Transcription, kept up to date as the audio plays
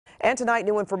And tonight,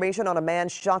 new information on a man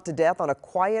shot to death on a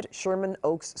quiet Sherman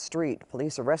Oaks street.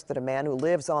 Police arrested a man who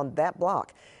lives on that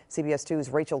block. CBS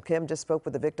 2's Rachel Kim just spoke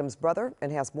with the victim's brother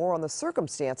and has more on the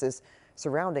circumstances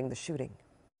surrounding the shooting.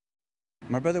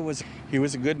 My brother was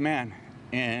a good man,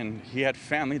 and he had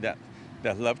family that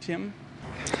loved him.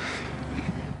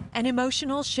 An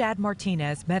emotional Sherman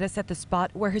Martinez met us at the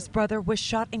spot where his brother was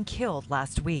shot and killed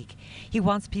last week. He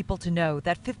wants people to know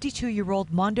that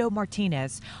 52-year-old Mondo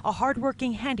Martinez, a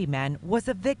hardworking handyman, was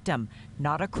a victim,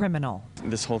 not a criminal.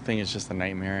 This whole thing is just a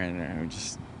nightmare, and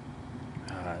it's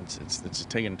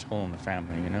taking a toll on the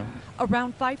family, you know.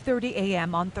 Around 5:30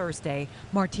 a.m. on Thursday,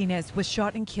 Martinez was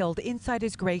shot and killed inside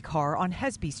his gray car on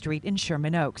Hesby Street in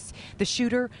Sherman Oaks. The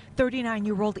shooter,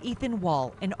 39-year-old Ethan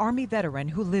Wall, an Army veteran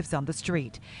who lives on the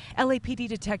street. LAPD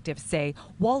detectives say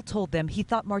Wall told them he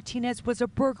thought Martinez was a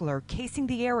burglar casing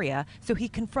the area, so he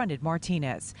confronted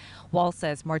Martinez. Wall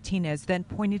says Martinez then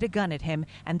pointed a gun at him,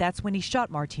 and that's when he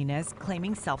shot Martinez,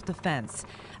 claiming self-defense.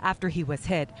 After he was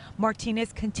hit,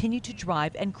 Martinez continued to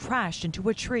drive and crashed into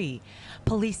a tree.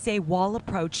 Police say Wall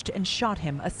approached and shot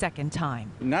him a second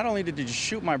time. Not only did you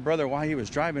shoot my brother while he was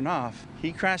driving off,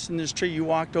 he crashed in this tree, you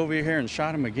walked over here and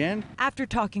shot him again? After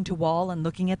talking to Wall and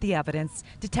looking at the evidence,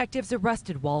 detectives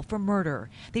arrested Wall for murder.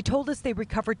 They told us they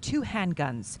recovered 2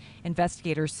 handguns.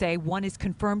 Investigators say one is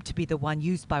confirmed to be the one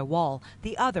used by Wall.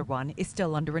 The other one is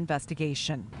still under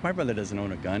investigation. My brother doesn't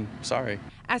own a gun, sorry.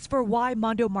 As for why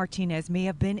Mondo Martinez may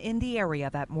have been in the area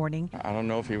that morning, I don't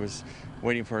know if he was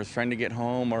waiting for his friend to get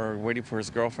home or waiting for his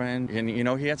girlfriend. And, you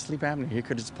know, he had sleep apnea. He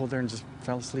could have just pulled there and just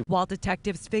fell asleep. While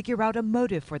detectives figure out a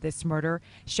motive for this murder,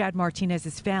 Sherman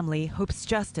Martinez's family hopes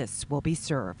justice will be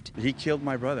served. He killed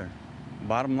my brother.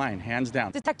 Bottom line, hands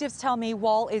down. Detectives tell me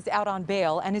Wall is out on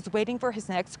bail and is waiting for his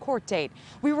next court date.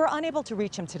 We were unable to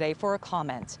reach him today for a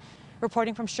comment.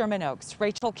 Reporting from Sherman Oaks,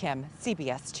 Rachel Kim,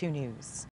 CBS 2 News.